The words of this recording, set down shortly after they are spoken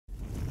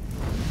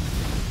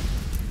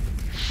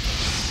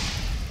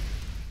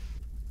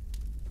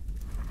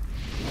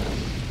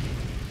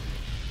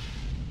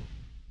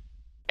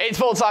It's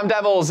Full-Time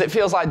Devils. It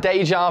feels like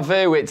deja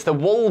vu. It's the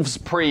Wolves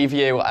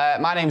preview.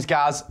 My name's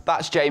Gaz.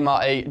 That's Jay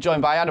Motty,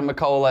 joined by Adam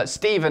Mckola.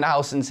 Stephen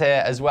Howson's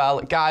here as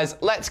well. Guys,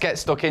 let's get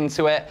stuck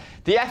into it.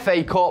 The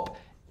FA Cup,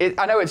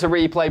 I know it's a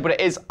replay, but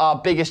it is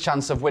our biggest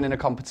chance of winning a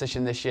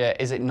competition this year.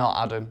 Is it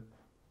not, Adam?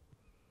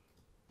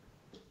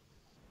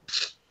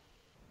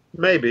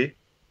 Maybe.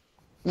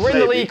 We're in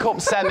the League Cup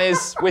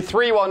semis. We're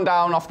 3-1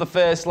 down off the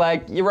first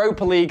leg.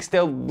 Europa League,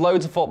 still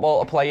loads of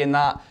football to play in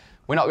that.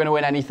 We're not going to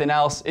win anything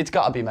else. It's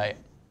got to be, mate.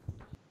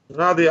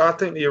 No, I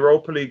think the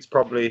Europa League's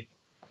probably,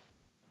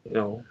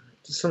 we're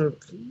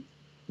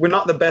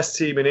not the best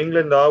team in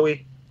England, are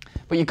we?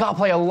 But you've got to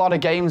play a lot of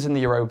games in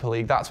the Europa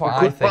League. That's what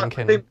I think.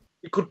 I think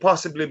we could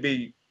possibly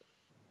be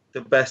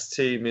the best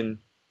team in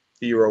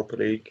the Europa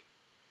League.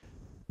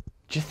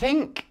 Do you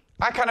think?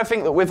 I kind of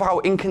think that with how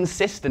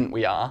inconsistent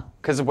we are,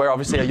 because we're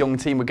obviously a young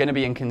team, we're going to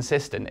be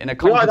inconsistent. In a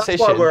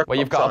competition where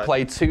you've got to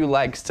play 2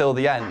 legs till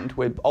the end,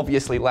 we're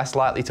obviously less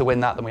likely to win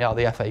that than we are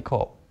the FA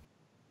Cup.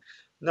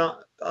 No,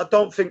 I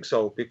don't think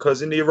so,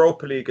 because in the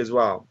Europa League as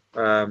well,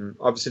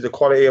 obviously the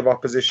quality of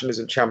opposition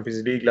isn't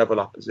Champions League level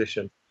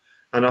opposition.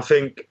 And I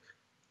think,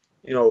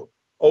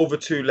 over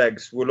 2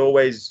 legs, we'll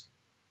always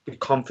be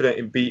confident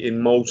in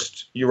beating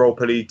most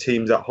Europa League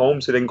teams at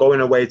home. So then going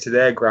away to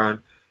their ground,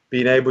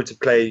 being able to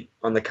play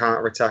on the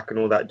counter-attack and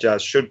all that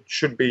jazz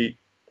should be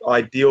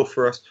ideal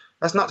for us.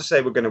 That's not to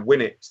say we're going to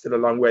win it. Still a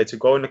long way to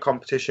go in the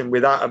competition.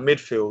 Without a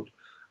midfield,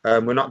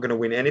 we're not going to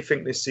win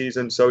anything this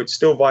season. So it's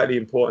still vitally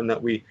important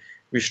that we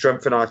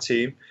strengthen our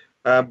team.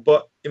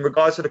 But in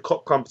regards to the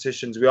cup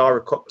competitions, we are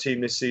a cup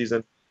team this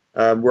season.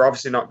 We're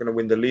obviously not going to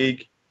win the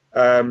league.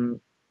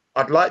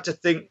 I'd like to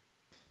think,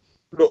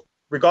 look,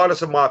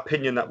 regardless of my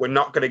opinion that we're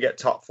not going to get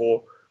top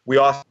 4, we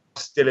are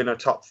still in a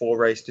top 4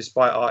 race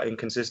despite our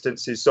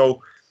inconsistencies.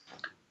 So,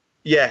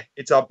 yeah,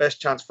 it's our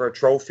best chance for a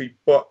trophy.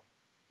 But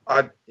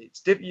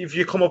if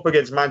you come up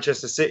against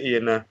Manchester City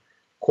in the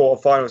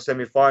quarter-final,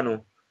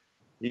 semi-final,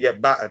 you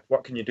get battered.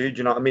 What can you do? Do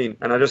you know what I mean?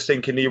 And I just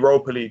think in the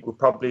Europa League,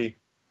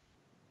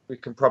 we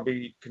can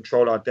probably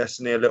control our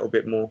destiny a little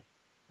bit more.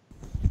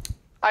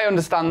 I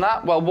understand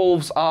that. Well,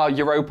 Wolves are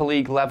Europa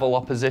League level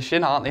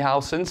opposition, aren't they,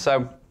 Howson?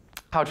 So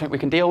how do you think we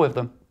can deal with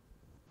them?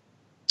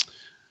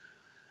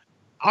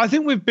 I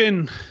think we've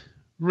been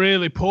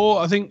really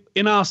poor. I think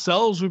in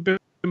ourselves, we've been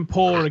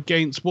poor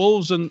against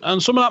Wolves, and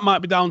some of that might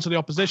be down to the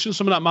opposition.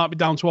 Some of that might be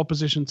down to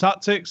opposition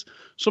tactics.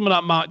 Some of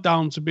that might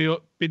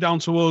be down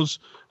to us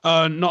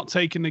not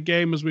taking the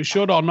game as we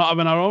should, or not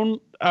having our own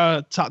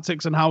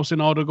tactics and house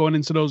in order going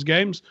into those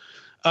games.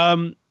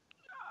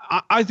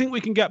 I think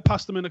we can get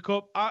past them in the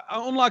cup.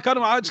 Unlike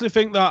Adam, I actually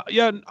think that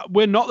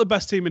we're not the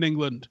best team in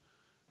England,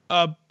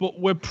 but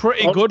we're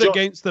pretty good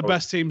against the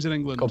best teams in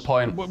England. Good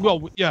point.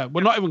 Well, yeah,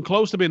 we're not even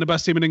close to being the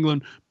best team in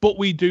England, but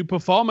we do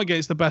perform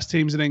against the best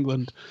teams in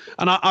England.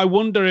 And I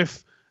wonder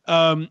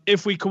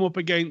if we come up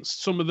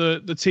against some of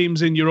the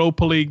teams in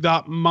Europa League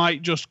that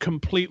might just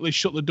completely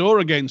shut the door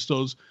against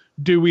us,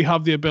 do we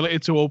have the ability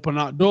to open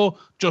that door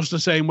just the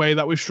same way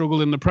that we've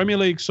struggled in the Premier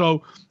League?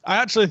 So I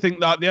actually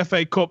think that the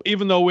FA Cup,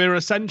 even though we're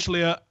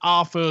essentially at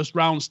our first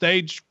round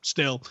stage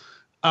still,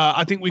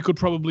 I think we could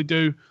probably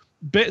do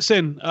bits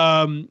in.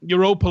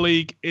 Europa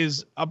League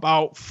is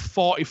about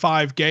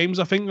 45 games,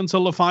 I think,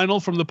 until the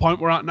final from the point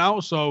we're at now.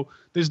 So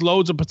there's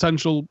loads of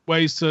potential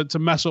ways to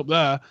mess up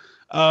there.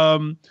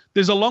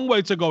 There's a long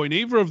way to go in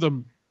either of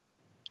them.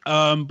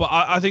 But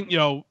I think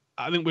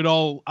we'd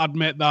all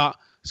admit that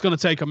it's going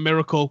to take a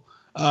miracle.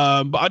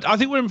 But I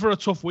think we're in for a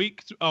tough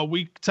week,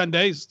 10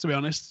 days, to be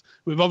honest.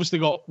 We've obviously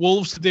got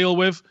Wolves to deal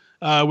with.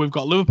 We've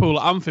got Liverpool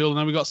at Anfield, and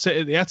then we've got City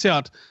at the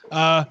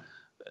Etihad.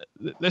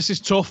 This is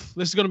tough.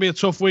 This is going to be a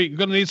tough week. We're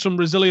going to need some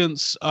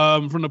resilience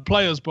from the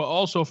players, but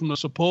also from the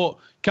support.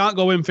 Can't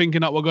go in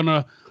thinking that we're going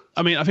to...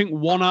 I think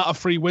 1 out of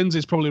 3 wins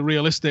is probably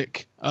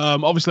realistic.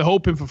 Obviously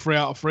hoping for 3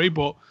 out of 3,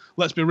 but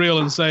let's be real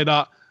and say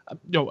that,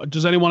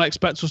 does anyone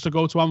expect us to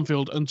go to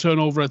Anfield and turn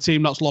over a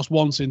team that's lost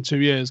once in 2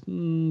 years?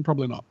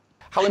 Probably not.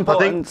 How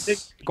important...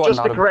 Just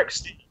to correct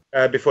Steve,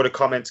 before the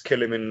comments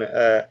kill him,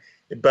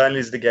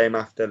 Burnley's the game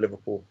after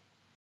Liverpool.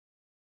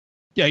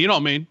 Yeah, you know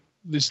what I mean?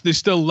 There's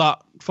still that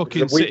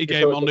fucking City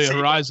game on the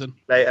horizon.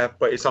 Later,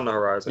 but it's on the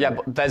horizon. Yeah,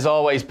 but there's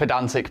always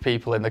pedantic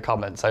people in the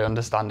comments. I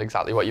understand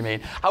exactly what you mean.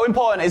 How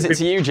important is it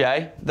to you,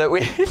 Jay, that we...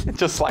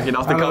 just slagging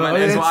off the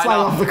commenters? Why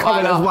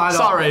not?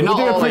 Sorry, not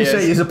all. We do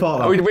appreciate your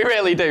support, though. We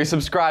really do.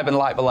 Subscribe and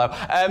like below.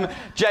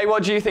 Jay,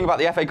 what do you think about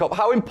the FA Cup?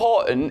 How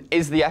important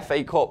is the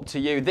FA Cup to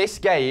you? This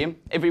game,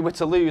 if we were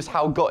to lose,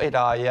 how gutted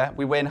are you?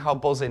 We win, how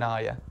buzzing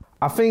are you?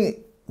 I think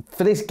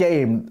for this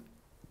game...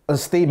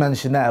 As Steve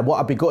mentioned there,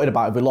 what I'd be gutted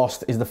about if we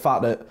lost is the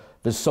fact that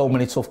there's so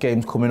many tough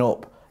games coming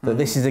up, that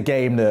this is a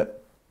game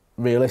that,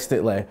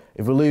 realistically,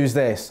 if we lose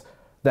this,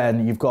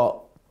 then you've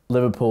got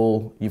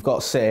Liverpool, you've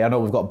got City, I know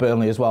we've got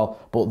Burnley as well,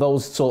 but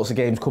those sorts of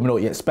games coming up,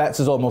 you expect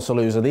us almost to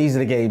lose. So these are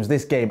the games,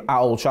 this game at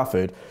Old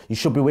Trafford, you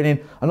should be winning.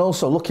 And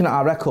also, looking at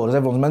our record, as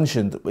everyone's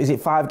mentioned, is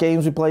it 5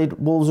 games we played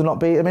Wolves and not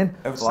beat them in?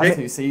 Over the last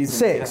 2 seasons.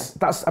 6.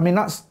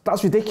 Yeah.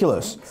 That's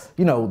ridiculous.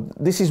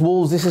 This is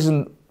Wolves, this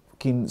isn't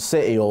fucking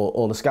City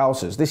or the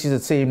Scousers. This is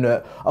a team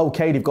that,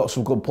 okay, they've got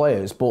some good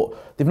players,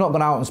 but they've not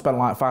gone out and spent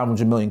like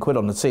 500 million quid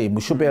on the team.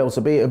 We should be able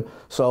to beat them.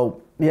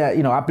 So, yeah,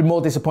 you know, I'd be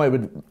more disappointed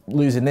with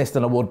losing this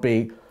than I would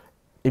be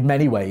in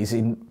many ways.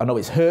 I know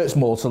it hurts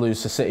more to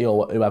lose to City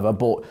or whoever,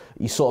 but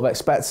you sort of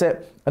expect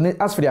it. And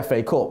as for the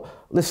FA Cup,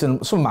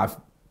 listen, some of my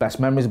best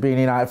memories of being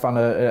a United fan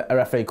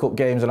are FA Cup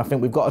games, and I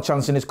think we've got a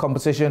chance in this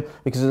competition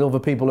because, as other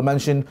people have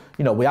mentioned,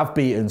 you know, we have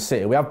beaten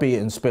City, we have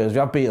beaten Spurs, we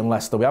have beaten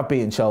Leicester, we have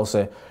beaten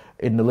Chelsea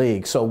in the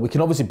league. So we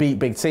can obviously beat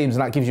big teams,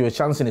 and that gives you a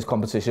chance in this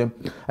competition.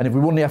 And if we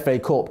won the FA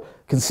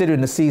Cup,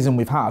 considering the season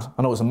we've had,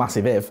 I know it's a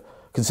massive if,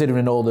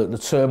 considering all the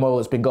turmoil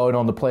that's been going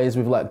on, the players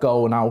we've let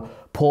go, and how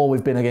poor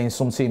we've been against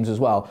some teams as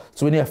well,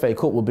 to win the FA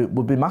Cup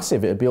would be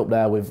massive. It'd be up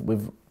there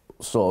with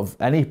sort of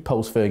any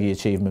post-Fergie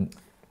achievement.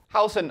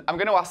 Howson, I'm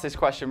going to ask this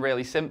question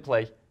really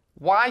simply.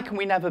 Why can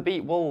we never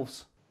beat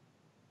Wolves?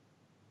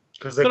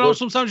 Because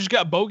sometimes you just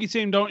get a bogey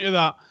team, don't you?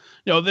 That,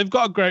 you know, they've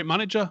got a great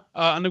manager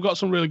and they've got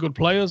some really good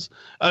players.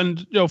 And,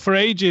 you know, for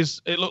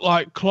ages, it looked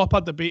like Klopp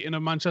had the beating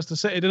of Manchester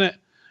City, didn't it?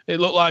 It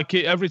looked like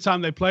every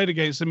time they played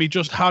against them, he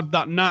just had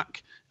that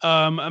knack.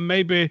 And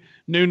maybe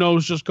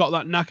Nuno's just got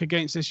that knack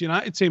against this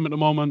United team at the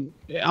moment.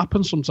 It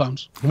happens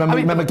sometimes.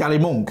 Remember Gary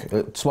Monk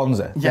at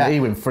Swansea? Yeah. He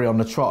went 3 on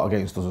the trot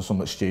against us or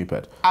something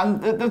stupid.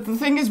 And the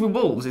thing is with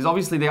Wolves is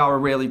obviously they are a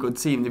really good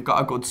team. They've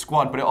got a good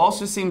squad, but it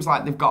also seems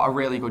like they've got a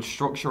really good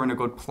structure and a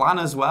good plan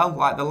as well.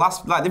 Like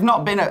they've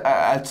not been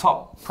a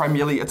top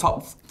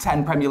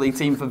 10 Premier League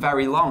team for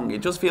very long.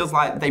 It just feels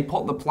like they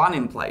put the plan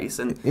in place.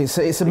 And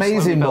it's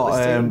amazing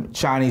what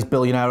Chinese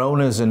billionaire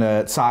owners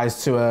and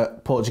ties to a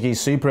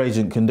Portuguese super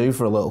agent can do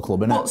for a little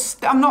club, innit?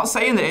 But I'm not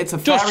saying that it's a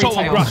fairy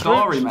tale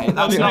story, mate.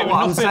 That's not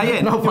what I'm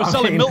saying. No, we're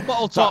selling milk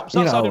bottle tops.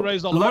 That's how they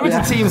raised all the money.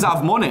 Loads of teams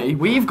have money.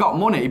 We've got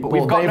money, but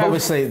we've got no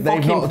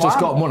they've not just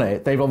got money.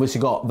 They've obviously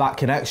got that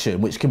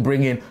connection, which can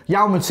bring in.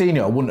 Yao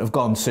Moutinho wouldn't have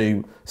gone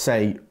to,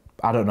 say,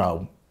 I don't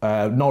know,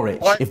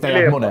 Norwich if they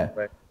had money.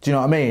 Do you know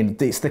what I mean?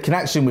 It's the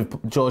connection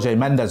with Jorge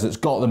Mendes that's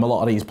got them a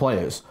lot of these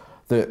players.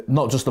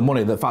 Not just the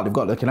money, the fact they've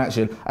got the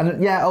connection.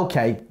 And yeah,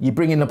 okay, you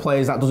bring in the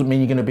players, that doesn't mean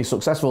you're going to be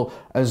successful.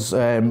 As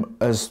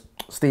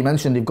Steve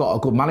mentioned, they've got a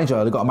good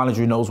manager. They've got a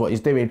manager who knows what he's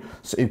doing,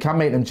 so who can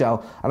make them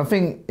gel. And I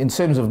think in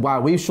terms of why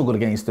we've struggled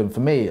against them, for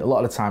me, a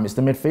lot of the time, it's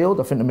the midfield.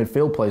 I think the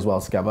midfield plays well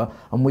together.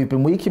 And we've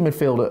been weak in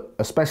midfield,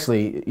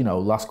 especially, you know,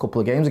 last couple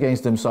of games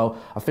against them. So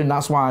I think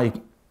that's why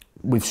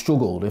we've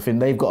struggled. I think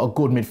they've got a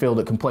good midfield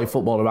that can play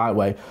football the right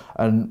way.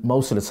 And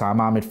most of the time,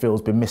 our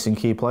midfield's been missing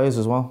key players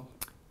as well.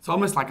 It's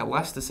almost like a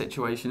Leicester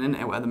situation, isn't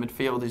it, where the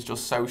midfield is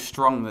just so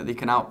strong that they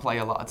can outplay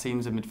a lot of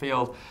teams in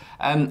midfield.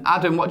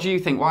 Adam, what do you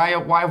think? Why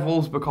have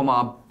Wolves become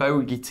our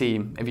bogey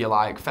team, if you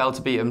like? Failed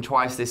to beat them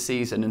twice this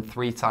season and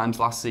 3 times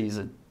last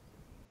season.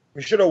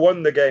 We should have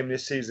won the game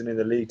this season in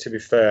the league, to be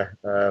fair.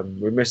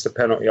 We missed a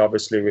penalty,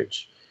 obviously,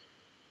 which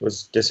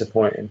was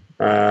disappointing.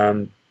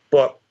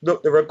 But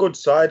look, they're a good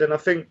side, and I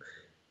think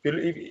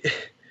I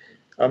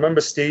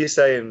remember Steve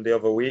saying the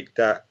other week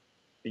that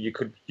you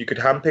could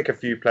handpick a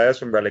few players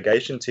from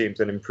relegation teams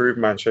and improve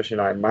Manchester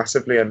United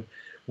massively. And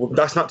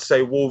that's not to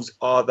say Wolves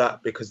are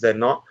that, because they're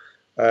not.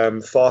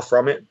 Far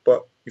from it.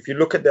 But if you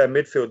look at their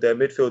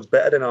midfield's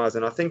better than ours.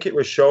 And I think it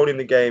was shown in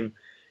the game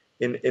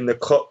in the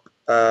Cup.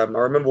 I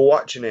remember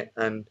watching it,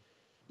 and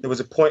there was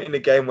a point in the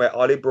game where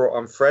Ali brought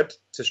on Fred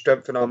to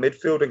strengthen our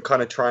midfield and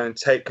kind of try and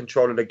take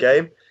control of the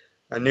game.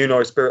 And Nuno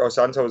Espirito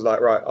Santo was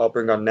like, right, I'll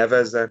bring on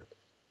Neves then.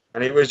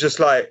 And it was just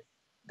like,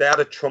 they had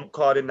a trump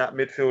card in that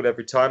midfield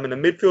every time. And the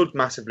midfield's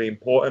massively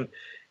important.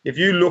 If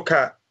you look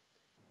at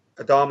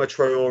Adama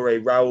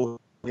Traore, Raul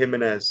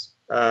Jimenez,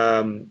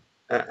 and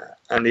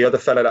the other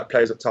fella that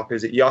plays up top,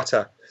 is it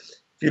Jota?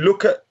 If you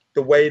look at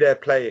the way they're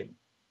playing,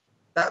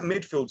 that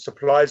midfield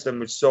supplies them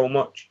with so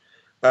much.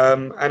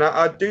 And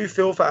I do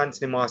feel for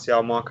Anthony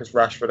Martial, Marcus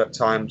Rashford at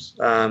times,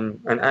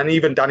 and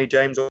even Danny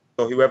James or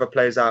whoever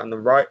plays out on the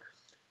right.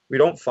 We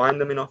don't find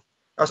them enough.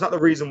 That's not the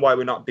reason why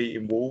we're not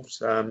beating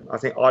Wolves. I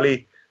think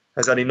Ali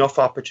has had enough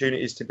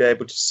opportunities to be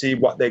able to see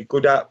what they're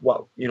good at,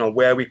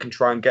 where we can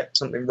try and get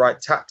something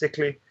right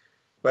tactically.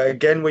 But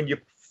again, when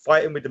you're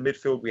fighting with the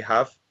midfield we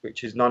have,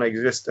 which is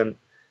non-existent,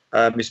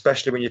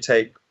 especially when you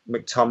take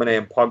McTominay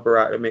and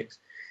Pogba out of the mix,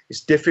 it's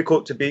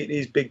difficult to beat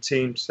these big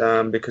teams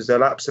because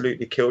they'll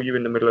absolutely kill you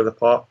in the middle of the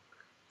park.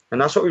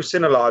 And that's what we've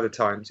seen a lot of the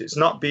times. It's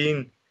not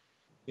been,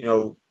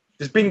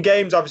 there's been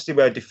games obviously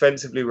where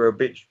defensively we're a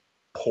bit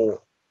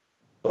poor,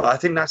 but I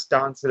think that's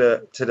down to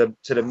the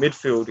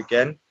midfield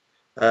again.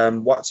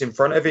 What's in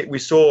front of it? We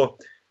saw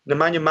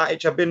Nemanja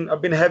Matic.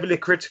 I've been heavily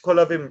critical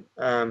of him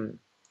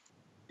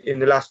in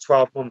the last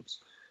 12 months,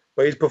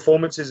 but his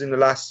performances in the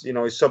last,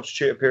 his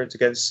substitute appearance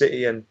against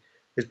City and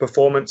his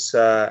performance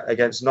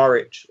against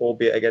Norwich,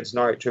 albeit against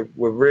Norwich,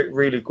 were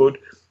really good.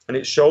 And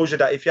it shows you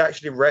that if you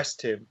actually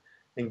rest him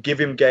and give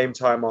him game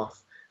time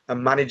off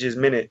and manage his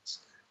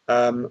minutes,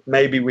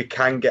 maybe we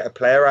can get a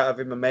player out of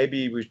him. And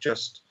maybe he was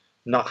just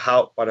not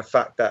helped by the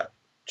fact that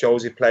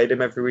Josie played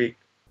him every week.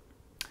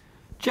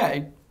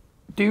 Jay,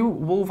 do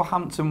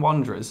Wolverhampton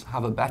Wanderers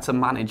have a better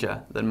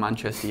manager than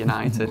Manchester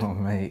United? Oh,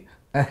 mate.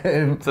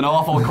 It's an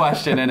awful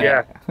question, isn't it?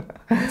 Yeah.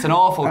 It's an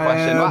awful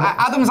question.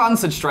 Adam's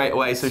answered straight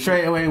away. So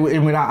straight away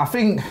in with that. I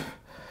think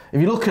if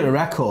you look at the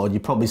record,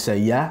 you'd probably say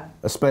yeah.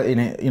 Especially in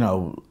it,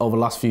 over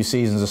the last few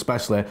seasons,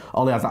 especially.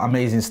 Ollie had that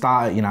amazing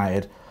start at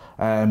United,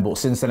 but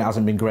since then it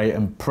hasn't been great.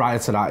 And prior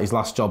to that, his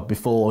last job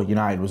before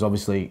United was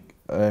obviously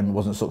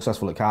wasn't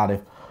successful at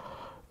Cardiff.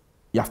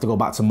 You have to go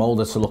back to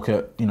Mulder to look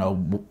at,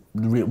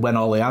 when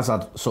Ollie has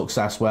had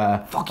success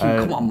where...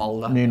 come on,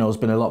 Mulder. Nuno's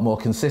been a lot more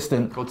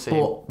consistent. Good team.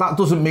 But that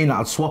doesn't mean that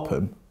I'd swap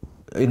him.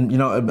 I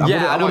know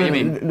what you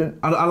mean.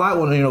 I like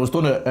what Nuno's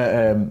done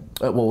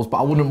at Wolves, but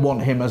I wouldn't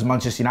want him as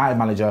Manchester United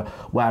manager,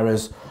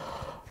 whereas,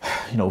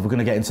 if we're going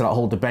to get into that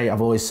whole debate, I've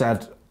always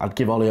said I'd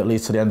give Ollie at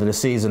least to the end of the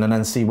season and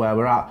then see where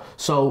we're at.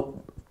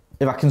 So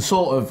if I can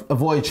sort of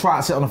avoid trying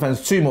to sit on the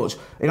fence too much,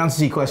 in answer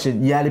to your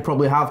question, yeah, they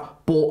probably have,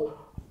 but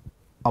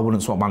I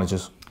wouldn't swap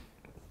managers.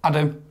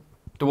 Adam,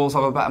 do Wolves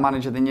have a better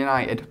manager than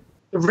United?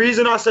 The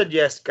reason I said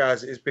yes,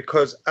 guys, is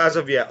because as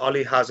of yet,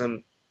 Ollie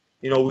hasn't,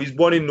 he's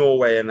won in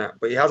Norway and that,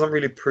 but he hasn't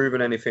really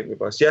proven anything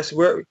with us. Yes,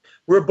 we're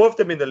above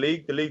them in the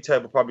league. The league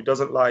table probably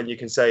doesn't lie, and you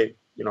can say,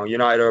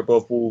 United are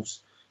above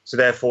Wolves, so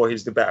therefore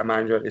he's the better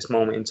manager at this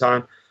moment in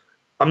time.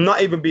 I'm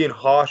not even being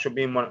harsh or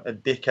being a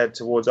dickhead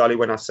towards Ollie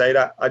when I say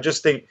that. I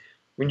just think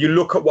when you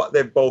look at what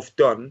they've both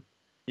done,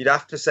 you'd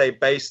have to say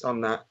based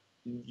on that,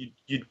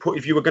 you'd put,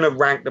 if you were going to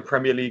rank the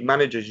Premier League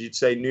managers, you'd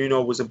say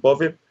Nuno was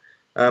above him.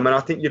 And I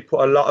think you'd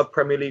put a lot of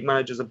Premier League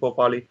managers above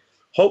Ollie.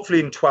 Hopefully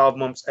in 12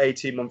 months,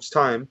 18 months'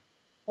 time,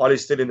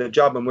 Ollie's still in the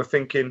job and we're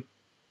thinking,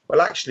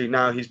 well, actually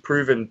now he's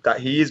proven that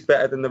he is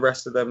better than the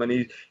rest of them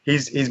and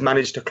he's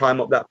managed to climb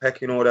up that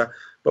pecking order.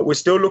 But we're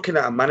still looking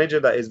at a manager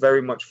that is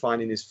very much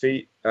finding his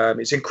feet.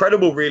 It's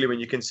incredible, really, when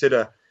you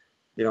consider,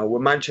 we're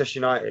Manchester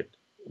United,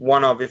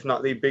 one of, if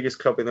not the biggest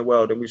club in the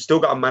world, and we've still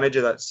got a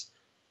manager that's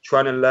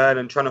trying to learn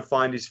and trying to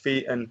find his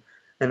feet and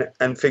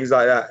things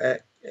like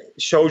that.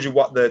 It shows you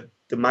what the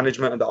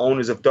management and the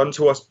owners have done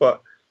to us.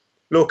 But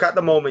look, at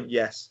the moment,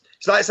 yes.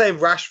 It's like saying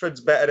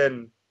Rashford's better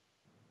than,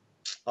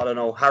 I don't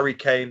know, Harry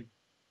Kane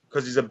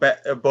because he's a bit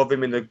above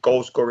him in the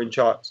goal scoring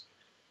charts.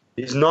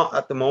 He's not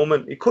at the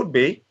moment. He could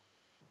be,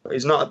 but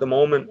he's not at the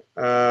moment.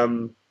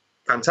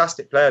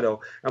 Fantastic player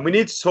though, and we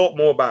need to talk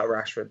more about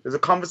Rashford. There's a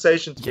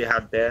conversation to be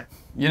had there.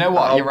 You know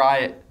what? You're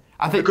right.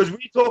 I think because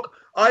we talk.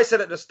 I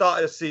said at the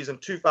start of the season,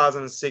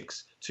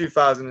 2006,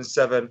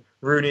 2007,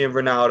 Rooney and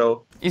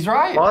Ronaldo. He's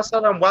right.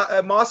 Marcel and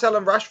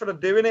Rashford are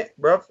doing it,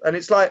 bruv. And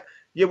it's like,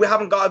 yeah, we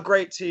haven't got a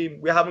great team.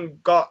 We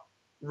haven't got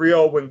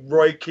Rio and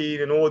Roy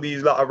Keane and all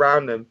these lot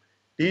around them.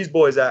 These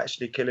boys are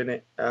actually killing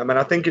it, and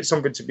I think it's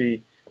something to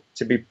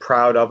be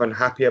proud of and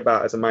happy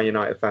about as a Man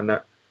United fan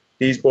that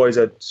these boys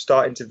are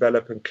starting to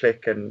develop and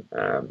click and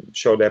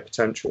show their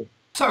potential.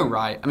 So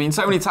right. I mean,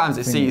 so many times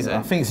this season.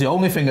 I think it's the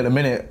only thing at the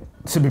minute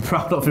to be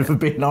proud of, if we're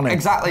being honest.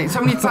 Exactly.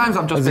 So many times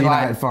I've just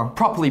been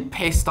properly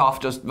pissed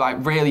off, just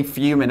really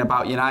fuming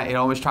about United,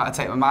 almost trying to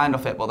take my mind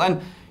off it. But then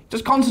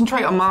just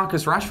concentrate on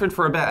Marcus Rashford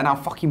for a bit and how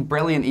fucking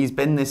brilliant he's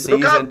been this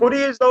season. Look how good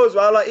he is though as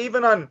well.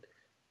 Even on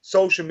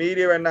social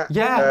media and that.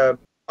 Yeah.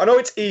 I know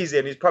it's easy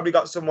and he's probably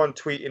got someone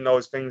tweeting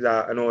those things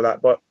out and all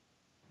that, but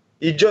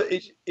he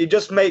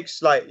just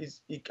makes I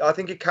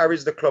think he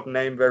carries the club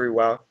name very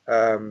well,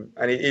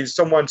 and he's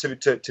someone to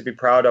be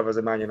proud of as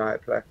a Man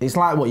United player. It's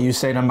like what you were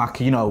saying,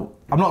 Mac. I'm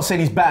not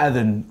saying he's better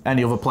than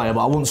any other player,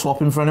 but I wouldn't swap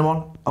him for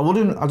anyone. I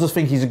wouldn't. I just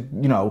think he's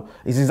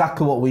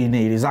exactly what we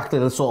need, exactly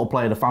the sort of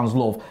player the fans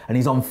love, and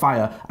he's on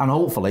fire. And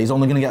hopefully he's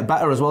only going to get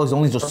better as well. He's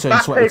only just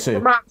turned 22.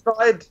 Come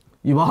outside.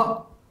 You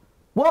what?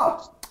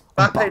 What?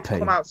 Mbappe,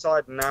 come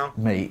outside now.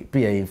 Mate,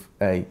 behave.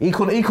 Hey, he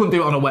couldn't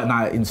do it on a wet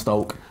night in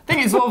Stoke. I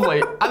think it's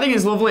lovely. I think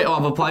it's lovely to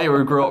have a player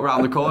who grew up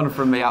around the corner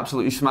from me,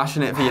 absolutely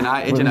smashing it for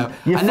United.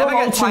 You're from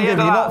Altrincham, you're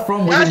not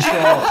from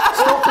Wythenshawe.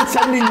 Stop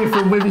pretending you're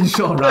from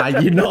Wythenshawe,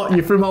 right? You're not.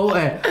 You're from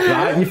Alton,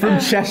 right? You're from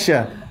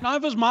Cheshire.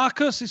 Neither's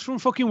Marcus. He's from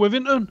fucking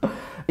Withington.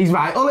 He's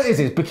right. All it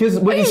is because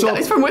Wythenshawe.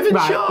 He's from Wythenshawe.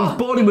 Right, he's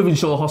born in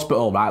Wythenshawe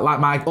Hospital, right?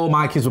 Like all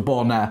my kids were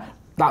born there.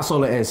 That's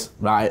all it is,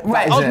 right?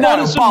 I was born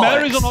in St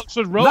Mary's on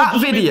Oxford Road. That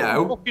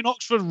video, fucking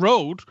Oxford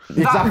Road.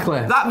 Exactly.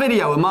 That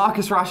video of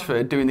Marcus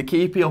Rashford doing the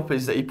keepy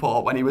uppers that he put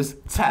up when he was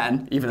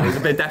 10, even though he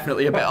was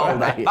definitely a bit older.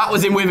 Right. That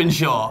was in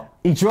Wythenshawe.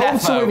 He drove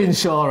to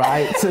Wythenshawe,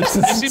 right,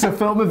 to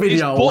film a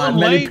video like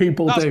many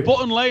people do. That's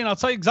Button Lane. I'll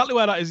tell you exactly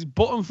where that is.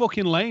 Button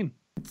fucking Lane.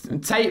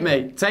 Take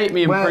me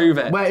and prove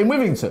it. Where in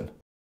Withington?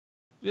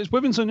 It's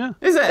Withington, yeah.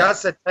 Is it? Dad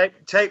said,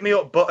 take me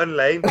up Button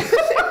Lane.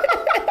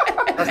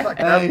 That's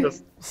like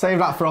save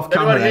that for off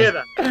camera. Anyone hear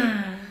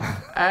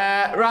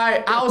that?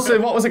 Right,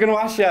 Howson, what was I going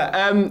to ask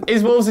you?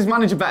 Is Wolves'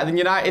 manager better than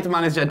United's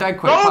manager? Dead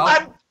quick. No,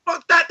 man,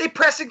 fuck that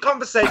depressing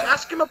conversation.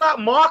 Ask him about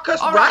Marcus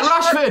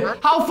Rashford.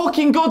 How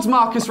fucking good's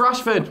Marcus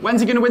Rashford?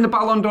 When's he going to win the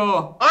Ballon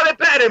d'Or? Are they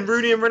better than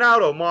Rooney and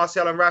Ronaldo,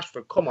 Marcel and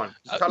Rashford? Come on.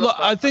 Look,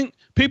 I think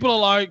people are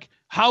like,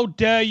 how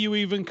dare you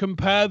even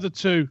compare the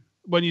two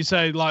when you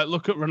say,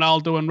 look at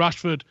Ronaldo and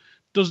Rashford.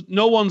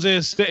 No one's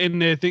here sitting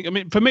there thinking. I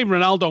mean, for me,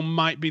 Ronaldo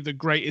might be the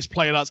greatest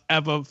player that's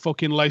ever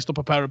fucking laced up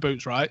a pair of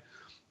boots, right?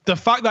 The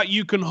fact that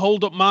you can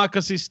hold up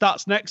Marcus's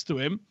stats next to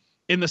him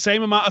in the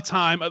same amount of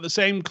time at the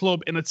same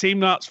club in a team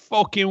that's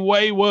fucking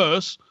way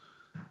worse,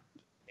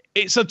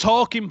 it's a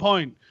talking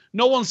point.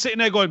 No one's sitting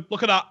there going,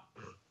 look at that.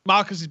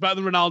 Marcus is better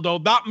than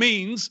Ronaldo. That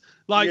means,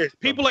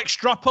 people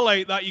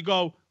extrapolate that. You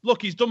go,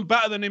 look, he's done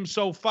better than him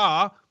so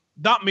far.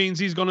 That means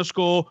he's going to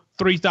score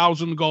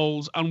 3,000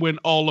 goals and win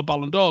all the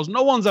Ballon d'Ors.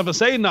 No one's ever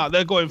saying that.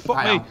 They're going,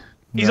 fuck me.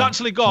 He's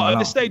actually got, at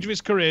this stage of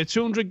his career,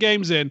 200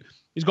 games in,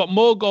 he's got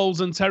more goals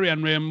than Terry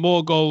Henry and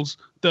more goals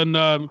than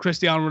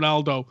Cristiano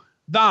Ronaldo.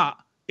 That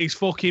is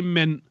fucking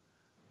mint.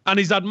 And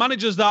he's had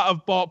managers that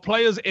have bought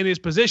players in his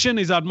position.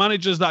 He's had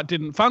managers that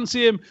didn't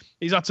fancy him.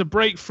 He's had to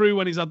break through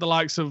when he's had the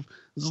likes of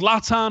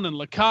Zlatan and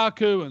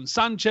Lukaku and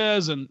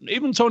Sanchez and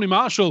even Tony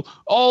Marshall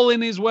all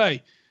in his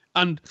way.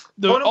 And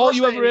all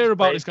you ever hear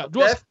about is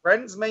they're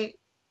friends, mate.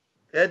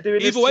 They're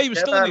doing either way, he was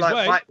still in his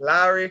way. Mike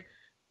Lowry.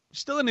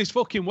 Still in his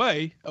fucking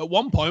way at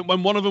one point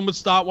when one of them would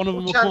start, one of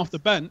them would come off the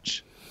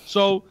bench.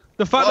 So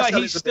the fact that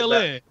he's still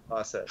here,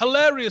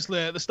 hilariously,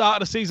 at the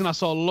start of the season, I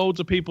saw loads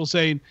of people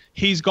saying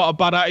he's got a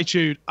bad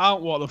attitude.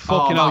 What the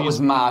fucking hell? That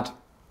was mad.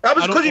 That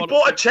was because he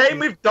bought a chain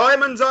with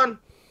diamonds on.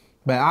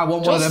 Mate, I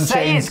want one of them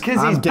chains.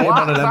 Because he's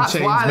black. That's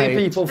why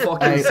people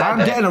fucking say I'm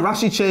getting a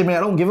Rashi chain, mate.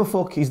 I don't give a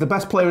fuck. He's the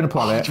best player in the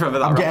planet.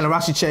 I'm getting a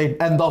Rashi chain.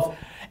 End of.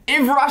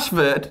 If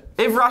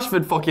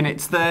Rashford fucking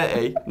hits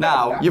 30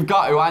 now, you've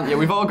got to, haven't you?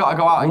 We've all got to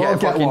go out and get a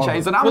fucking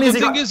chain. So the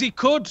thing is, he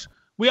could.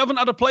 We haven't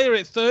had a player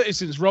at 30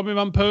 since Robbie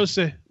Van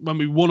Persie when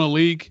we won a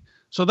league.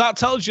 So that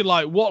tells you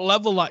what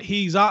level that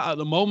he's at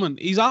the moment.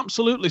 He's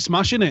absolutely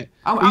smashing it.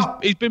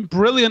 He's been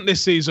brilliant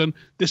this season,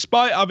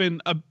 despite having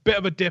a bit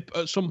of a dip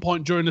at some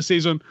point during the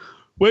season,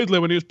 weirdly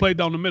when he was played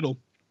down the middle.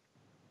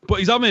 But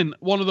he's having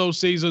one of those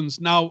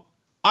seasons. Now,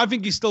 I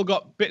think he's still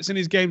got bits in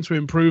his game to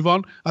improve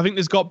on. I think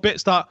there's got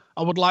bits that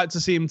I would like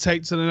to see him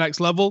take to the next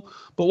level.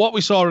 But what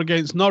we saw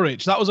against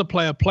Norwich, that was a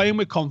player playing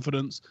with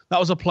confidence. That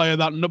was a player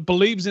that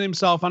believes in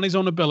himself and his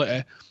own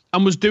ability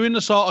and was doing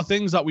the sort of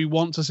things that we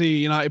want to see a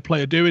United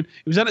player doing.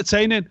 He was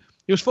entertaining.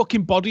 He was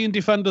fucking bodying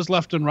defenders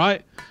left and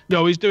right.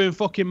 He's doing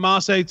fucking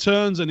Marseille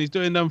turns and he's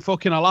doing them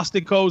fucking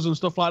elasticos and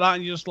stuff like that.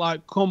 And you're just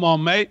like, come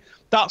on, mate.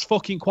 That's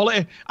fucking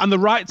quality. And the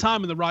right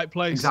time in the right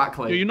place.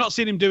 Exactly. You're not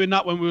seeing him doing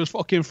that when we was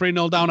fucking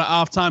 3-0 down at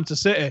half-time to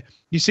City.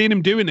 You've seen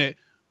him doing it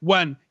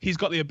when he's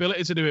got the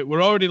ability to do it.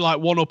 We're already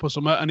 1-up or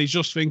something and he's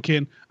just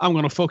thinking, I'm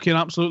going to fucking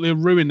absolutely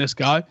ruin this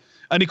guy.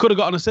 And he could have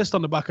got an assist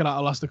on the back of that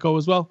elastico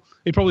as well.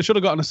 He probably should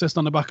have got an assist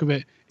on the back of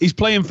it. He's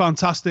playing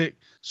fantastic.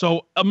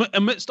 So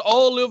amidst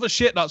all the other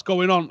shit that's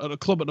going on at the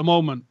club at the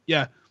moment,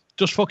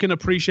 just fucking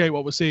appreciate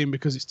what we're seeing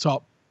because it's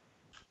top.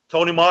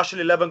 Tony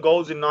Marshall, 11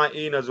 goals in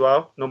 19 as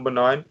well, number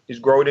 9. He's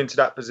growing into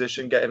that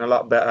position, getting a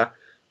lot better.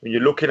 When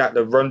you're looking at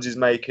the runs he's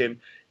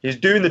making, he's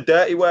doing the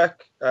dirty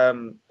work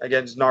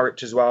against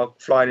Norwich as well,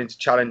 flying into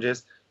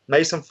challenges.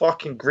 Mason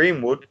fucking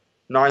Greenwood,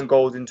 9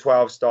 goals in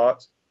 12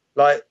 starts.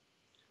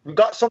 We've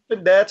got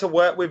something there to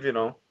work with,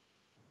 Now,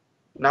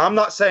 I'm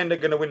not saying they're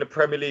going to win the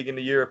Premier League and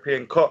the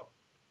European Cup,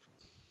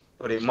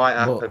 but it might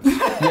happen.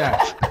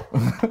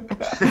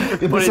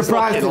 You'd be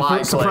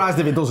surprised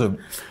if it doesn't.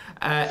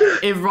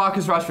 If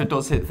Marcus Rashford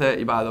does hit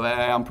 30, by the way,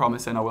 I'm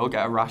promising I will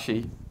get a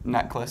Rashi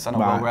necklace and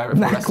I will wear it for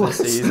the rest of the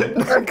season.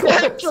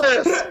 Necklace!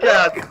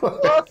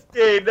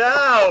 Fucking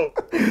hell!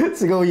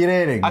 To go with your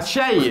earrings. A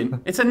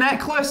chain? It's a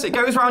necklace. It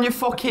goes around your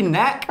fucking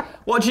neck.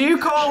 What do you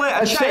call it?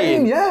 A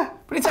chain? Yeah.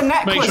 But it's a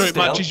necklace. Make sure it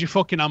matches your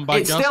fucking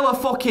handbag. It's still a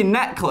fucking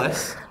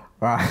necklace.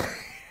 Right.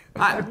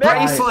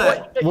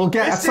 Bracelet. I'll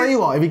tell you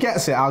what, if he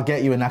gets it, I'll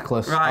get you a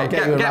necklace. Right,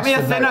 get me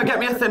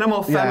a thinner,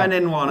 more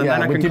feminine one, and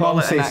then I can call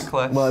it a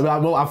necklace. Well, I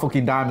won't have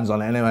fucking diamonds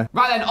on it anyway.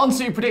 Right then, on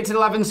to predicted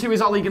 11s. Who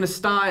is Ollie going to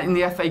start in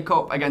the FA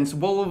Cup against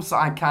Wolves?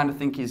 I kind of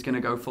think he's going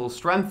to go full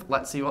strength.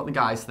 Let's see what the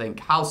guys think.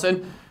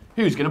 Howson,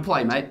 who's going to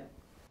play, mate?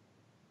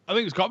 I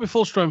think it's got to be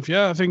full strength,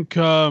 yeah. I think,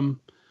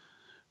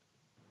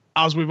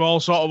 as we've all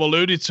sort of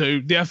alluded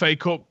to, the FA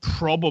Cup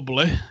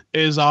probably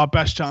is our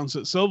best chance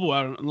at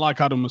silverware. And like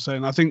Adam was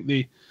saying, I think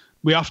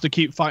we have to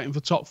keep fighting for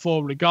top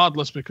 4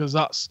 regardless, because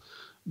that's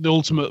the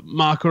ultimate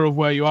marker of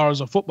where you are as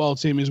a football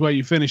team, is where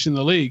you finish in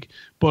the league.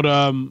 But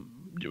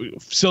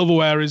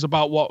silverware is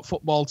about what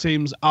football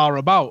teams are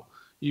about.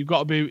 You've got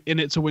to be in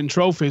it to win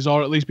trophies,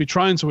 or at least be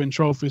trying to win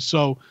trophies.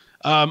 So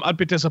I'd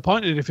be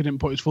disappointed if he didn't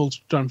put his full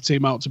strength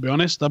team out, to be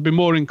honest. I'd be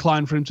more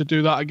inclined for him to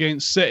do that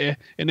against City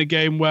in a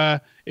game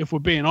where, if we're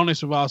being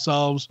honest with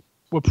ourselves,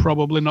 we're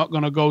probably not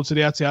going to go to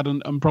the Etihad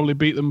and probably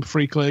beat them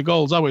 3 clear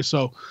goals, are we?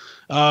 So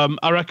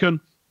I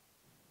reckon...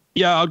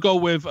 Yeah, I'll go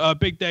with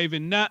Big Dave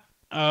in net.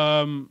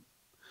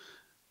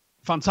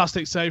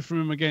 Fantastic save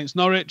from him against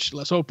Norwich.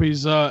 Let's hope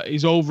he's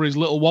over his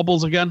little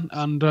wobbles again,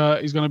 and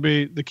he's going to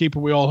be the keeper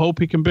we all hope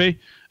he can be.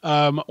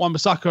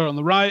 Wan-Bissaka on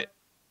the right,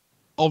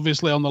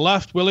 obviously on the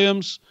left,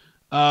 Williams,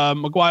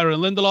 Maguire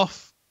and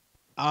Lindelof.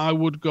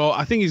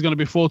 I think he's going to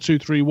be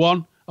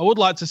 4-2-3-1. I would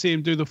like to see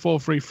him do the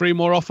 4-3-3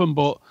 more often,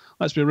 but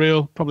let's be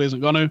real, probably isn't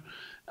going to.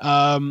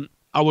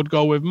 I would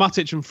go with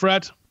Matic and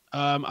Fred.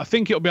 I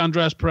think it'll be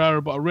Andreas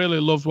Pereira, but I really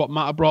loved what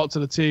Mata brought to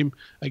the team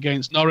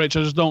against Norwich.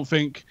 I just don't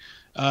think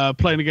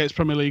playing against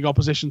Premier League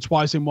opposition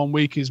twice in 1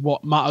 week is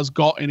what Matt has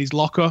got in his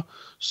locker.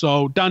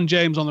 So Dan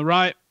James on the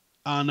right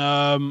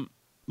and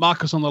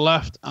Marcus on the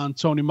left and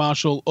Tony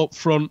Marshall up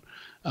front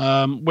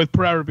with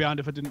Pereira behind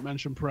if I didn't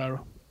mention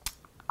Pereira.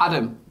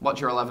 Adam,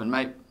 what's your 11,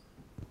 mate?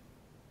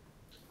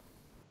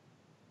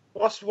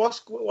 What's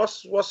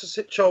the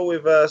situation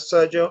with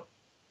Sergio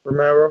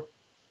Romero?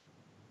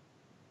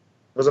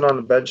 Wasn't on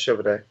the bench the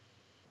other day.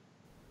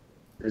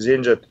 Is he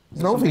injured?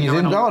 I don't think he's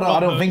injured. No, I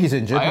don't think he's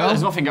injured.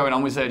 There's nothing going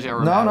on with Sergio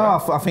Romero.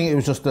 No, I think it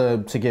was just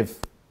to give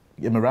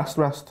him a rest.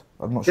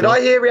 I'm not sure. Did I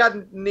hear he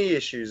had knee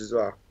issues as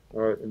well?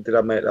 Or did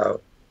I make that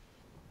up?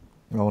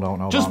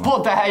 No. Just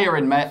put De Gea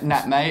in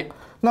net, mate.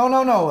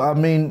 No. I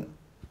mean,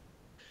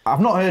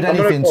 I've not heard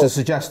anything to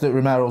suggest that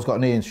Romero's got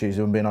knee issues,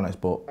 if I'm being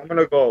honest, but... I'm going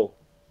to go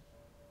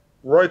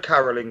Roy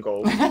Carroll in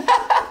goal.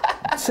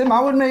 Tim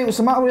Howard, mate, what's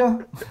the matter with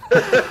you?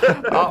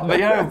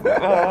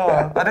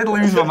 I did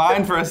lose my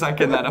mind for a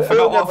second then. I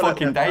forgot what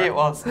fucking day it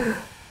was.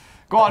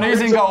 Go on,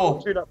 who's in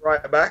goal? Two up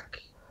right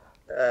back.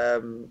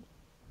 David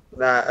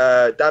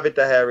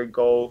De Gea in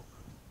goal.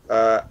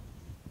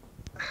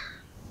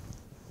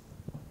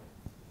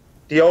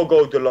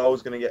 Diogo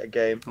Dalot's going to get a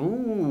game.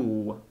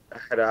 Ooh.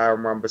 Ahead of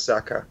Aaron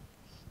Wan-Bissaka.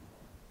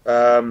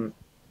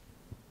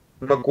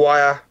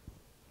 Maguire.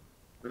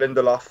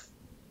 Lindelof.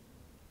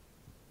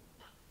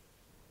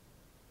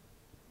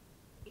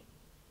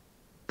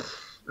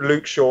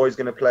 Luke Shaw is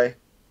going to play.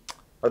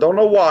 I don't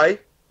know why,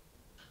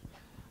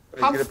 but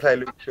he's going to play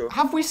Luke Shaw.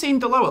 Have we seen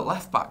Dalot at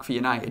left back for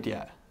United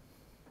yet?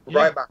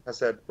 Right back, I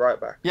said.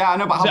 Right back. Yeah, I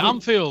know, but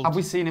Anfield? Have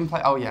we seen him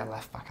play? Oh, yeah,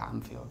 left back at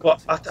Anfield. Well,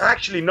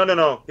 actually,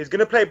 no. He's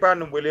going to play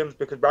Brandon Williams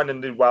because Brandon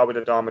did well with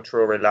Adama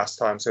Traore last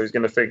time, so he's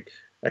going to think,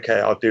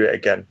 okay, I'll do it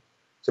again.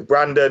 So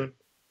Brandon,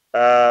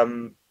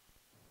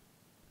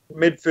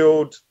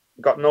 midfield,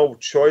 got no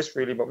choice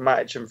really, but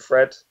Matic and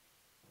Fred.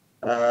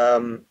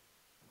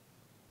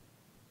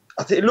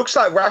 I think it looks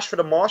like Rashford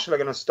and Marshall are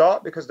going to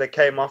start because they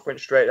came off,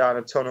 went straight down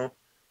the tunnel.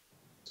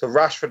 So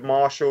Rashford,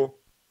 Marshall,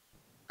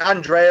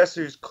 Andreas,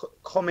 who's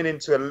coming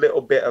into a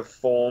little bit of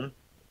form,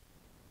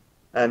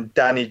 and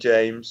Danny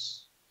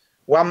James.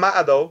 Juan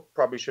Mata, though,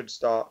 probably should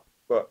start,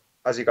 but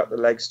has he got the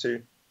legs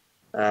to?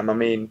 I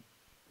mean,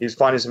 he was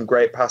finding some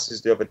great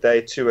passes the other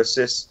day, 2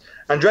 assists.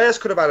 Andreas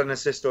could have had an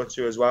assist or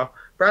 2 as well.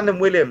 Brandon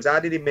Williams, how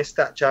did he miss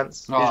that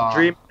chance? He's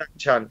dreamed of that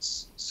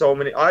chance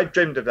I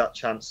dreamed of that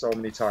chance so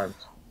many times.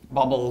 It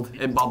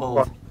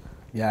bobbled.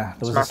 Yeah,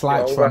 there was a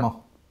slight tremor.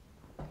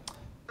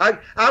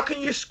 How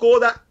can you score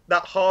that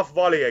half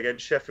volley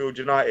against Sheffield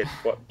United?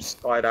 But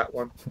by that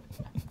one.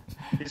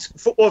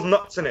 Football's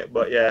nuts in it,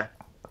 but yeah.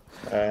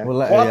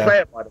 What a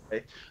player, by the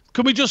way.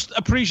 Could we just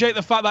appreciate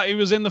the fact that he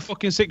was in the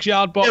fucking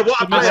 6-yard box? Yeah,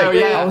 what a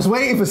player. I was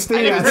waiting for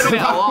Steve.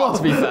 To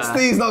be fair.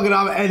 Steve's not going to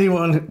have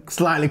anyone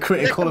slightly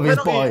critical of his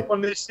boy.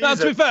 No,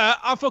 to be fair,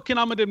 I fucking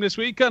hammered him this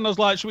weekend. I was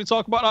like, should we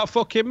talk about that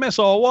fucking miss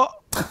or what?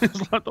 He was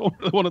like, I don't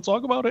really want to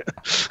talk about it.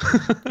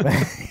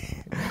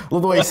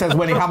 Love the way he says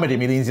when he hammered him,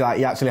 he means like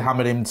he actually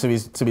hammered him to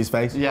his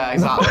face. Yeah,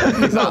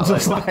 exactly. Not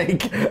just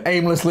like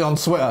aimlessly on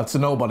Twitter to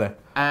nobody.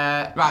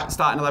 Right,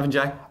 starting 11,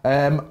 Jay.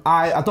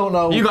 I don't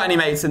know. You got any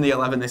mates in the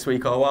 11 this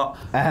week or what?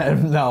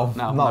 No,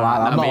 not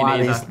like that. Not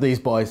like these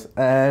boys.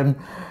 I'm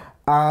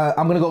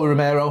going to go with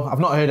Romero. I've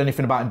not heard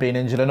anything about him being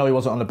injured. I know he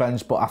wasn't on the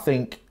bench, but I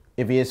think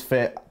if he is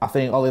fit, I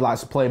think Ollie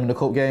likes to play him in the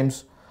cup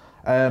games.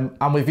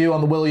 I'm with you on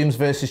the Williams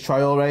versus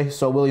Traore.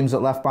 So Williams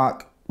at left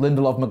back,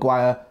 Lindelof,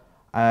 Maguire.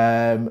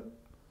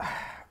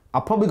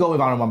 I'll probably go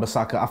with Aaron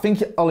Wan-Bissaka. I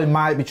think Ollie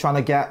might be trying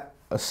to get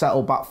a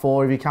settled back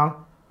 4 if he can,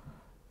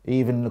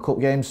 even in the cup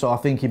game. So I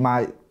think he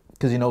might,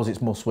 because he knows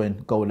it's must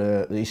win, go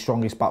with his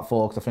strongest back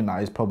 4, because I think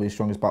that is probably his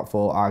strongest back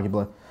 4,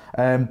 arguably.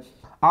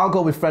 I'll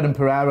go with Fred and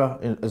Pereira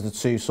as the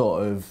 2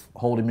 sort of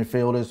holding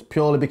midfielders,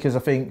 purely because I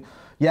think,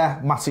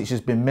 Matic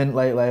has been mint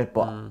lately,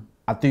 but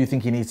I do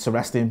think he needs to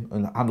rest him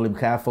and handle him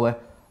carefully.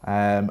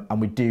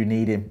 And we do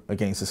need him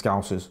against the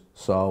Scousers.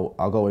 So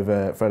I'll go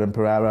with Fred and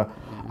Pereira.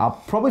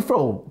 I'll probably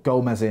throw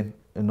Gomez in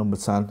number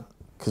 10,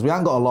 because we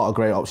haven't got a lot of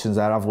great options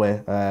there, have we?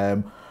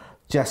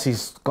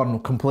 Jesse's gone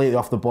completely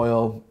off the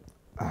boil.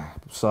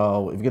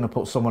 So if you're going to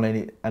put someone in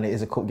it and it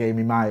is a cup game,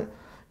 you might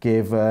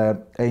give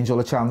Angel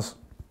a chance.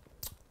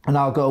 And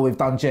I'll go with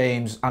Dan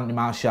James, Anthony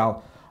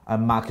Martial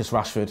and Marcus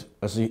Rashford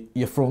as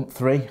your front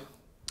 3.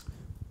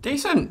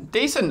 Decent.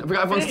 Have we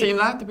got everyone's team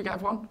there? Did we get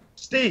everyone?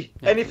 Steve,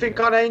 anything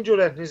on Angel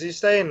then? Is he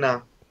staying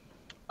now?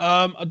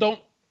 I don't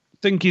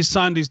think he's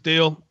signed his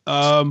deal,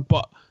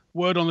 but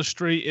word on the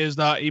street is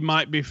that he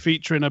might be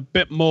featuring a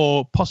bit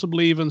more,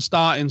 possibly even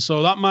starting.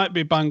 So that might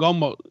be bang on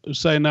what I was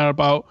saying there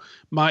about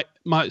might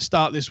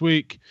start this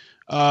week.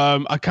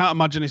 I can't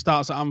imagine he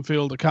starts at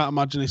Anfield. I can't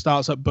imagine he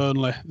starts at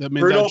Burnley. I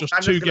mean, they're just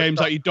 2 games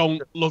that you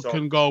don't look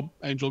and go,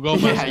 Angel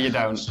Gomez. Yeah, you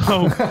don't.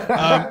 So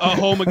at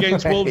home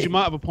against Wolves, you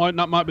might have a point.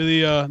 That might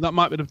be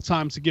the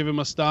time to give him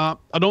a start.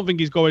 I don't think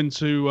he's going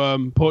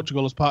to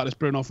Portugal as part of this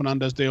Bruno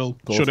Fernandes deal.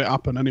 Should it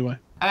happen anyway?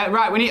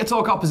 Right, we need to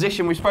talk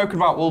opposition. We've spoken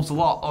about Wolves a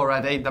lot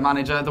already, the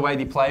manager, the way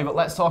they play, but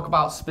let's talk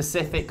about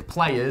specific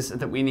players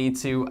that we need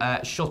to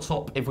shut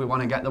up if we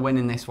want to get the win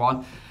in this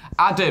one.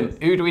 Adam,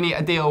 who do we need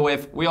to deal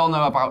with? We all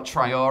know about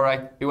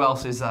Traore. Who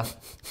else is there?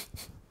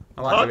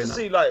 Hard to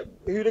see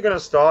who they're going to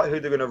start, who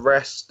they're going to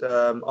rest.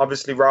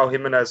 Obviously, Raul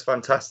Jimenez,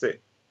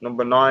 fantastic.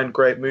 Number 9,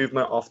 great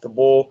movement off the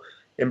ball,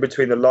 in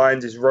between the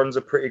lines. His runs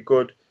are pretty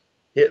good.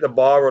 He hit the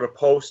bar or the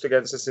post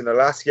against us in the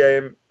last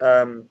game.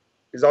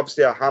 He's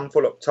obviously a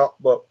handful up top,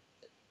 but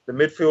the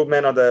midfield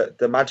men are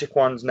the magic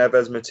ones,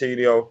 Neves,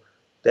 Martinho.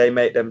 They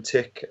make them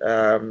tick.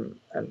 And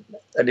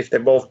if they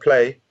both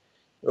play,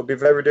 it'll be a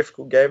very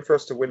difficult game for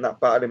us to win that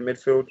battle in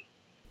midfield.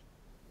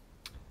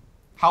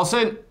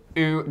 Howson,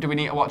 who do we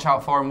need to watch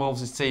out for in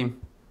Wolves' team?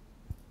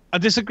 I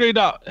disagree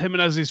that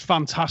Jimenez is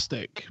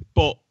fantastic,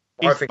 but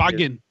he's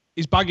bagging.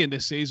 He's bagging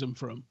this season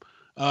for him.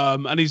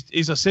 And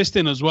he's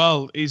assisting as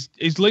well.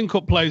 His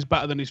link-up play is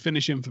better than his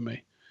finishing for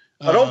me.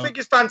 I don't think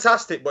he's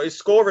fantastic, but he's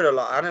scoring a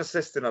lot and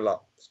assisting a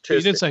lot.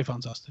 You didn't say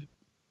fantastic.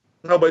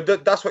 No,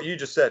 but that's what you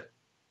just said.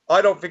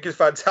 I don't think he's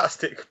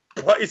fantastic,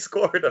 but he's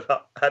scoring a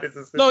lot and he's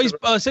assisting. No,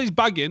 I say he's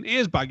bagging. He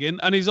is bagging,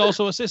 and he's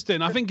also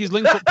assisting. I think his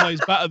link-up play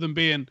is better than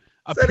being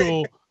a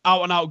pure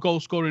out-and-out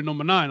goal-scoring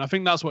number 9. I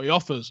think that's what he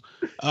offers.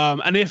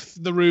 And if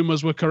the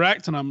rumours were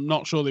correct, and I'm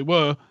not sure they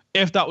were,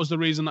 if that was the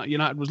reason that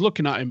United was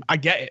looking at him, I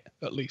get it,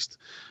 at least.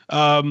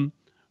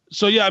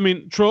 So, yeah, I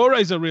mean,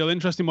 Traore's a real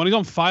interesting one. He's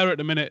on fire at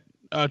the minute,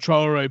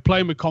 Traore,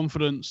 playing with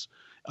confidence.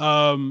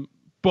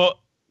 But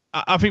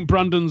I think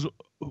Brandon's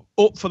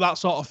up for that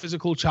sort of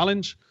physical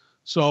challenge.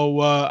 So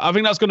I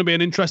think that's going to be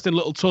an interesting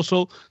little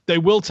tussle. They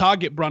will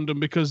target Brandon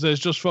because there's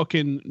just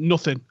fucking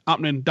nothing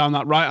happening down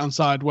that right-hand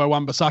side where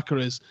Wan-Bissaka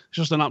is. It's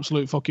just an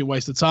absolute fucking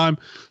waste of time.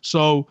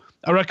 So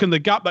I reckon the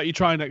gap that you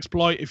try and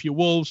exploit if you're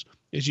Wolves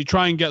is you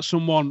try and get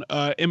someone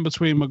in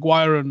between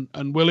Maguire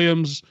and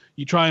Williams.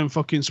 You try and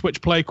fucking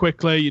switch play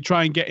quickly. You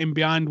try and get in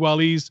behind while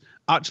he's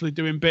actually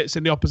doing bits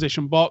in the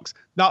opposition box.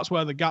 That's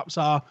where the gaps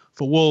are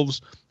for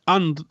Wolves.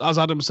 And as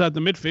Adam said, the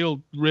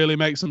midfield really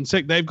makes them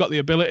tick. They've got the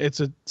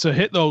ability to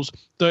hit those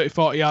 30,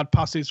 40-yard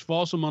passes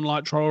for someone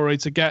like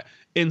Traore to get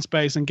in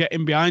space and get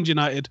in behind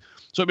United.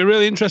 So it'd be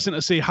really interesting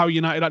to see how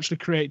United actually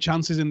create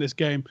chances in this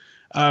game.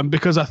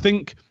 Because I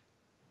think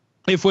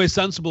if we're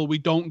sensible, we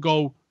don't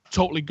go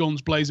totally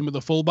guns blazing with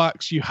the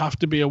fullbacks. You have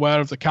to be aware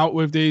of the counter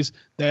with these.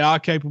 They are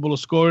capable of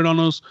scoring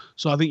on us,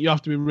 so I think you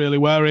have to be really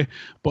wary.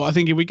 But I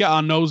think if we get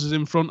our noses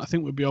in front, I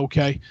think we'd be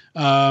okay.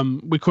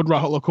 We could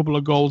rattle a couple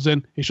of goals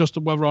in. It's just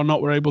whether or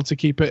not we're able to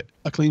keep it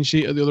a clean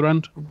sheet at the other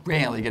end.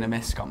 Really going to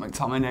miss Scott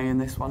McTominay in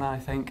this one, I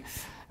think.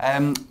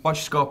 What's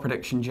your score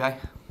prediction, Jay?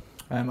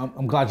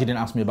 I'm glad you didn't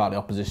ask me about the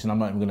opposition. I'm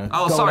not even going to.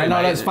 Oh, sorry.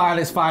 No, that's fine.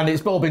 It's fine.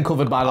 It's all been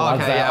covered by the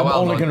lads there. I'm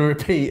only going to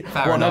repeat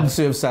what them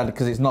two have said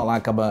because it's not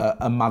like I'm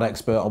a mad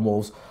expert on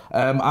Wolves.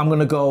 I'm going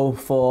to go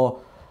for.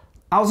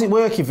 How's it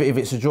work if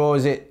it's a draw?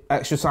 Is it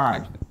extra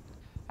time?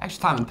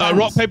 Extra time.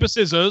 Rock, paper,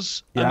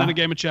 scissors, and then a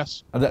game of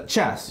chess.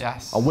 Chess?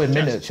 Yes. I'll win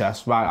minute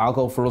chess. Right, I'll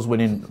go for us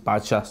winning by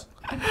chess.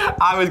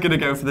 I was going to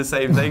go for the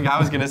same thing. I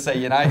was going to say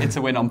United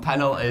to win on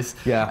penalties.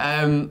 Yeah.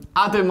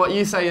 Adam, what are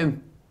you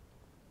saying?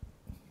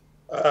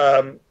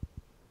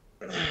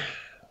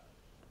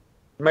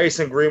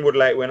 Mason Greenwood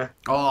late winner.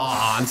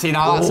 Oh, and see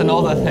now that's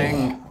another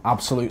thing.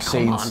 Absolute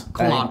scenes.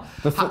 Come on.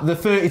 The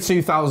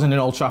 32,000 in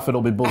Old Trafford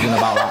will be buzzing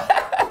about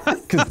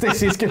that because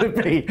this is going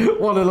to be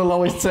one of the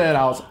lowest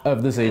turnouts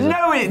of the season.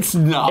 No, it's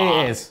not.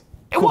 It is.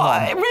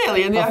 What?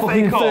 Really? In the FA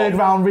fucking Cup? third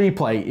round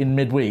replay in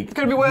midweek. It's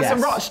going to be worse than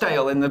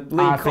Rochdale in the League Cup.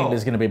 I think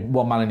there's going to be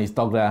one man in his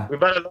dog there.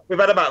 We've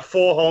had about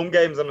 4 home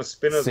games on the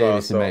spin as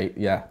well. Seriously, mate.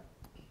 Yeah.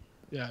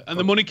 Yeah, and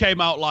the money came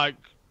out like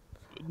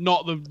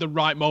not the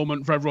right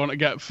moment for everyone to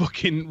get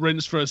fucking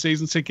rinsed for a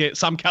season ticket.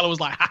 Sam Keller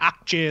was like, ha,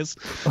 cheers.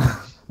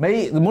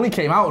 Mate, the money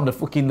came out and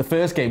the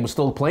first game was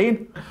still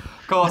playing.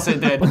 Of course it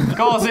did. Of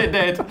course it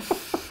did.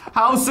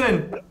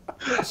 Howson,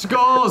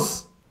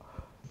 scores.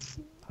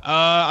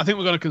 I think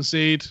we're going to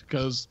concede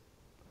because,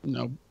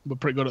 we're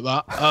pretty good at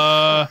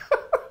that.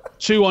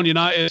 2-1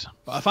 United.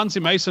 But I fancy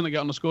Mason to get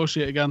on the score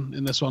sheet again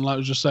in this one, like I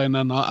was just saying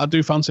then. I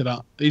do fancy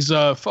that. He's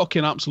a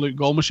fucking absolute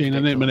goal machine,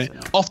 isn't he, minute?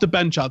 Off the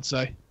bench, I'd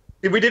say.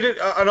 We didn't.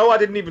 I know I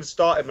didn't even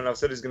start him, and I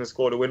said he's going to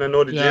score the winner.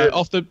 Nor did you.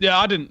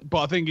 I didn't.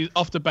 But I think he's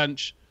off the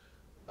bench.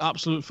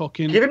 Absolute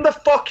fucking. Give him the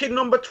fucking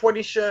number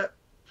 20 shirt.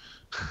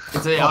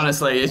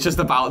 Honestly, it's just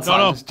about time.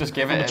 No. Just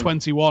give it number him.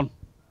 21.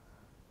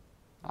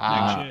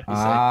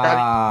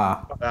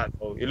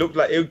 He looked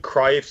like he would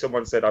cry if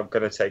someone said, "I'm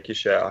going to take your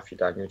shirt off you,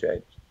 Daniel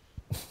James."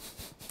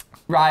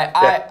 Right.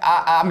 Yeah.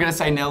 I'm going to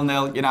say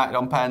 0-0 United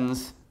on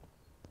pens.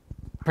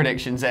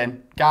 Predictions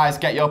in. Guys,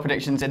 get your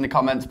predictions in the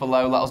comments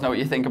below. Let us know what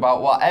you think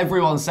about what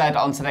everyone said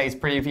on today's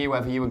preview,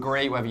 whether you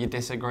agree, whether you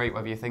disagree,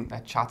 whether you think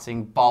they're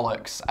chatting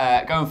bollocks.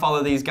 Go and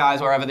follow these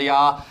guys wherever they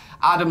are.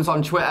 Adam's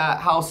on Twitter,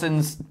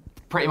 Howson's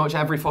pretty much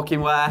every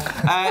fucking where.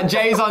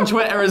 Jay's on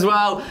Twitter as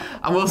well.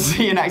 And we'll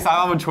see you next time.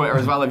 I'm on Twitter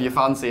as well if you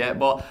fancy it.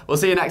 But we'll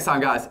see you next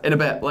time, guys. In a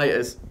bit.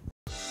 Laters.